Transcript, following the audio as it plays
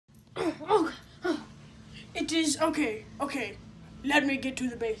It is okay. Let me get to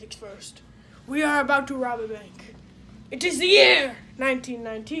the basics first. We are about to rob a bank. It is the year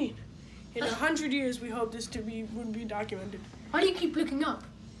 1919. In 100 years, we hope this would be documented. Why do you keep looking up?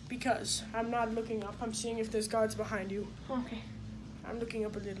 Because I'm not looking up. I'm seeing if there's guards behind you. Okay. I'm looking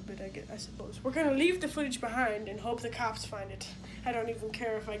up a little bit, I suppose. We're gonna leave the footage behind and hope the cops find it. I don't even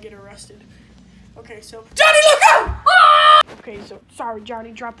care if I get arrested. Okay, so Johnny, look out! Ah! Okay, so sorry,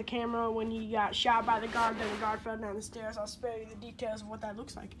 Johnny dropped the camera when he got shot by the guard. Then the guard fell down the stairs. I'll spare you the details of what that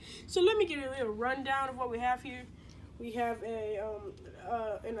looks like. So let me give you a little rundown of what we have here. We have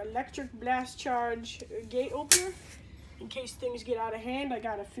an electric blast charge gate opener in case things get out of hand. I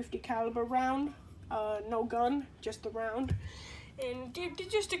got a .50 caliber round, no gun, just the round. And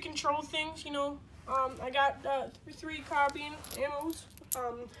just to control things, you know, I got 3 carbine ammos.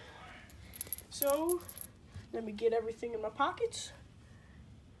 So let me get everything in my pockets.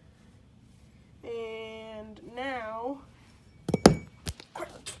 And now,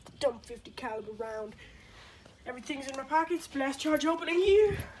 dumb .50 caliber round. Everything's in my pockets. Blast charge opening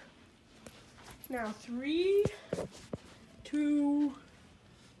here. Now 3, 2,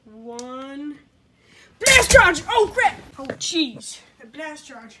 1. Blast charge! Oh crap! Oh jeez. A blast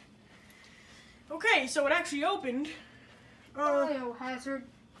charge. Okay, so it actually opened. Biohazard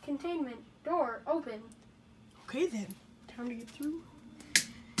containment door open. Okay then. Time to get through.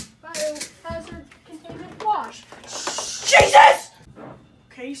 Biohazard containment wash. Jesus!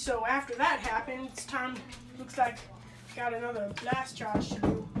 Okay, so after that happened, it's time. Looks like I got another blast charge to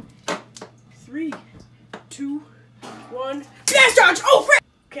do. 3, 2, 1. Blast charge! Oh crap!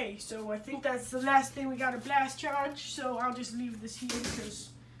 Okay, so I think that's the last thing we got, a blast charge, so I'll just leave this here because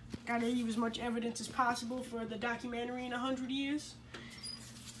I gotta leave as much evidence as possible for the documentary in 100 years.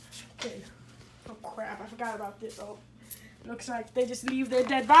 Okay. Oh crap, I forgot about this. Oh, looks like they just leave their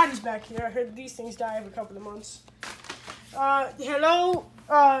dead bodies back here. I heard these things die every couple of months. Hello?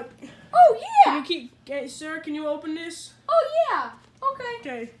 Oh yeah! Sir, can you open this? Oh yeah! Okay.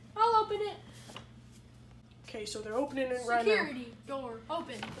 Okay. I'll open it. Okay, so they're opening it right now. Security door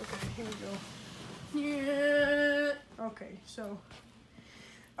open. Okay, here we go. Yeah. Okay, so,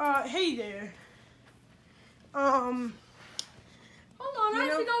 hey there. Hold on, I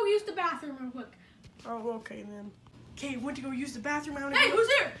have to go use the bathroom real quick. Oh, okay then. Okay, went to go use the bathroom. Hey, who's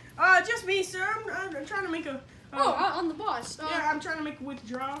there? Just me, sir. I'm trying to make a. I'm the boss. Yeah, I'm trying to make a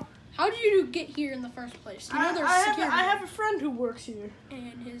withdrawal. How did you get here in the first place? You know there's security. I have a friend who works here.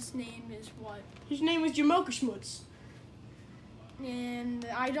 And his name is what? His name is Jamoka Schmutz. And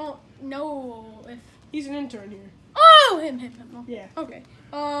I don't know if... He's an intern here. Oh, him. Yeah. Okay.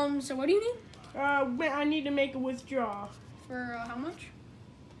 So what do you need? I need to make a withdrawal. For how much?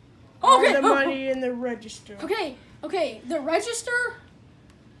 All the money in the register. Okay. The register?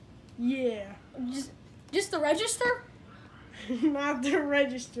 Yeah. Just the register? Not the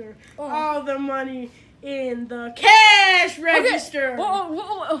register. Oh. All the money in the cash register.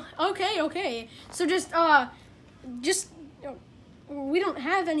 Okay. So just we don't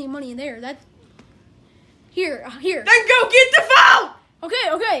have any money there. That's here. Then go get the vault.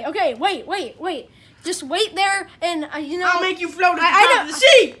 Okay. Wait. Just wait there, and I'll make you float at the top of the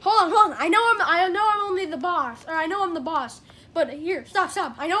sea. Hold on. I know I'm only the boss, or I know I'm the boss. But here,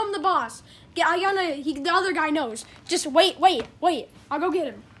 stop. I know I'm the boss. The other guy knows. Just wait. I'll go get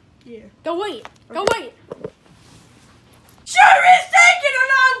him. Yeah. Go wait. Sure is taking a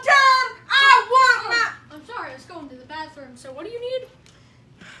long time. I want I'm sorry, I was going to the bathroom. So what do you need?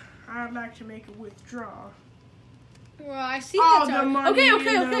 I'd like to make a withdrawal. Well, I see all that's the money in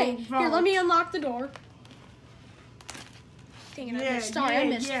the Here, let me unlock the door. Dang it, I missed. Sorry, I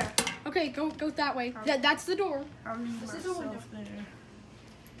missed. Yeah. Okay, go that way. That's the door. I'll leave myself there.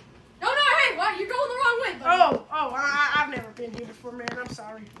 No, hey, what? You're going the wrong way, buddy. I've never been here before, man. I'm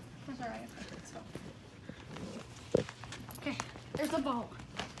sorry. That's all right. Okay, there's the vault.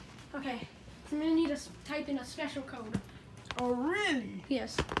 Okay, so I'm gonna need to type in a special code. Oh, really?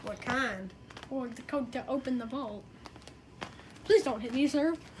 Yes. What kind? Or the code to open the vault. Please don't hit me,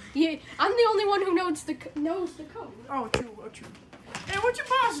 sir. Yeah, I'm the only one who knows the code. Oh, true. Hey, what's your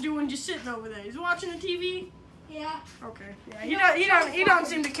boss doing just sitting over there? He's watching the TV? Yeah. Okay. Yeah, he don't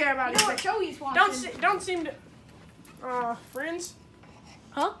seem to care about it. You know what show he's watching? Don't seem to Friends?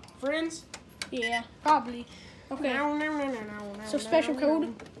 Huh? Friends? Yeah, probably. Okay. No. So special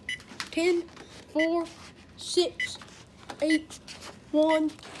code 10 4 6 8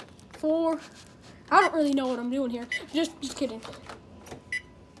 1 4. I don't really know what I'm doing here. Just kidding.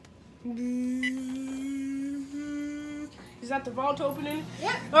 Is that the vault opening?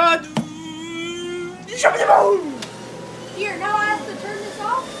 Yeah. Here, now I have to turn this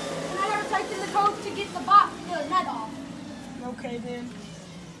off, and I have to type in the code to get the box. turn that off. Okay, then.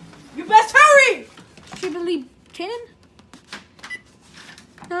 You best hurry! Should believe 10,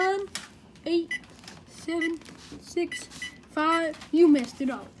 9, 8, 7, 6, 5. You messed it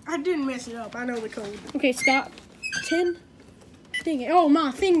up. I didn't mess it up. I know the code. Okay, stop. 10. Dang it. Oh,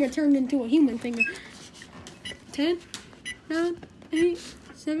 my finger turned into a human finger. 10, 9, 8,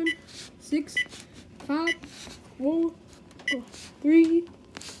 7, 6, 5, 4, 3.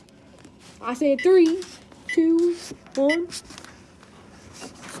 I said 3, 2, 1.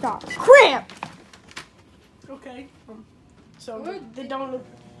 Stop. Crap! Okay. So What? they don't look.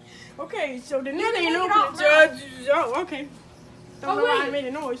 Okay, so the net can ain't take it open. off now. Oh, okay. Don't know why I made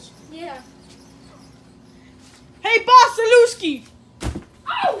a noise. Yeah. Hey, Boss Saluski!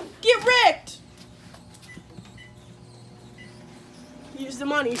 Oh! Get wrecked! Use the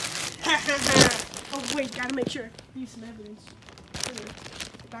money. Oh, wait, gotta make sure. Use some evidence.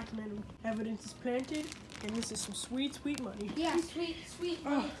 Documented. Evidence is planted, and this is some sweet, sweet money. Yeah, sweet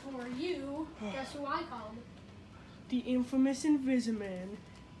money for you. Guess who I called? The infamous Invisiman.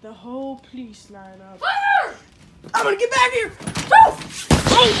 The whole police lineup. Fire! I'm gonna get back here!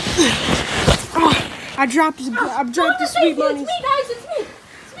 I dropped the sweet money. It's me, guys. It's me.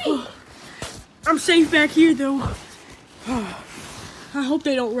 It's me. I'm safe back here, though. I hope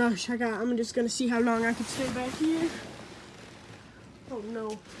they don't rush. I'm just gonna see how long I can stay back here. Oh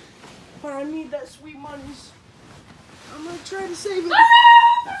no. But I need that sweet money. I'm gonna try to save it.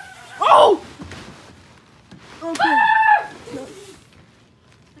 Oh! Okay. No.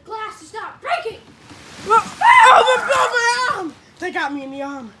 The glass is not breaking. Oh, my arm! They got me in the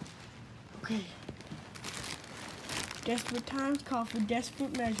arm. Okay. Desperate times call for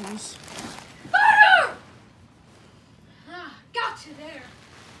desperate measures. Fire! Got you there.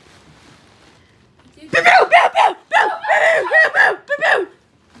 Pew, pew, pew, pew, pew, pew, pew, pew, pew.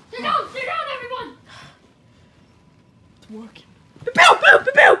 They're down, everyone. It's working. Pew, pew, pew,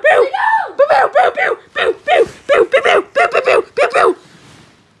 pew, pew, pew. down. Pew, pew, pew, pew, pew, pew, pew, pew, pew, pew, pew, pew, pew.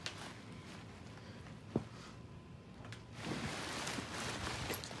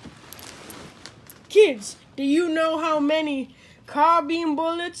 Kids, do you know how many carbine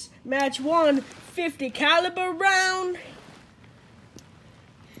bullets match one .50 caliber round?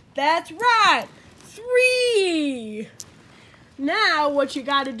 That's right, 3. Now what you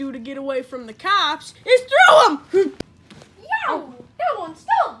gotta do to get away from the cops is throw them! Yo, that one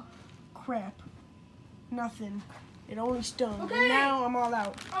stung. Crap. Nothing. It only stung. Okay. And now I'm all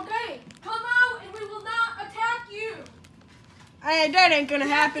out. Okay, come out and we will not attack you. Hey, that ain't gonna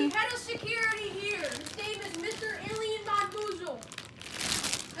happen. The head of security here. His name is Mr. Alien Bamboozle.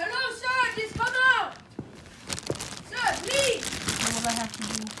 Hello, sir. Just come out. Sir, please. What will I have to do?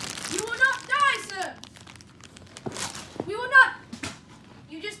 You will not die, sir. We will not.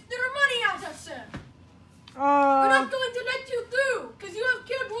 You just threw money at us, sir. We're not going to let you through because you have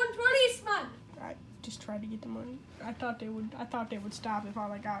killed one policeman. I just tried to get the money. I thought they would stop if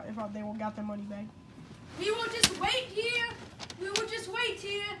they got their money back. We will just wait here. We will just wait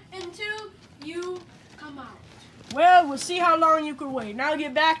here until you come out. Well, we'll see how long you can wait. And I'll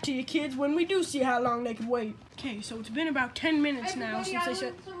get back to you kids when we do see how long they can wait. Okay, so it's been about 10 minutes now since they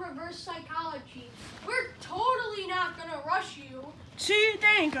said. Some reverse psychology. We're totally not gonna rush you. See,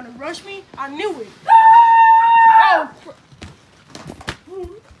 they ain't gonna rush me. I knew it.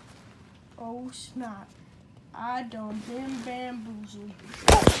 Oh, snot. I done been bamboozled.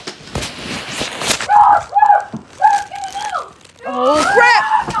 Oh,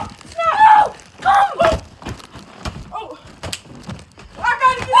 crap! No! Oh! I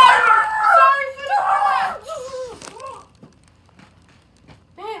gotta get out of here! Sorry for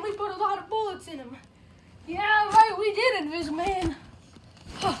the Man, we put a lot of bullets in him. Yeah, right, we did it, Visman.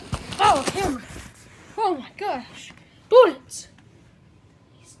 Oh, camera. Oh my gosh. Bullets.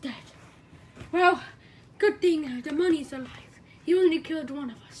 He's dead. Well, good thing the money's alive. He only killed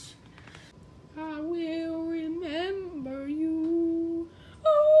one of us. I will remember you.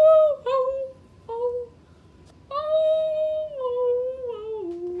 Oh, oh, oh, oh, oh,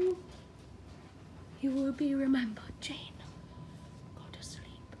 oh. You will be remembered, Jane.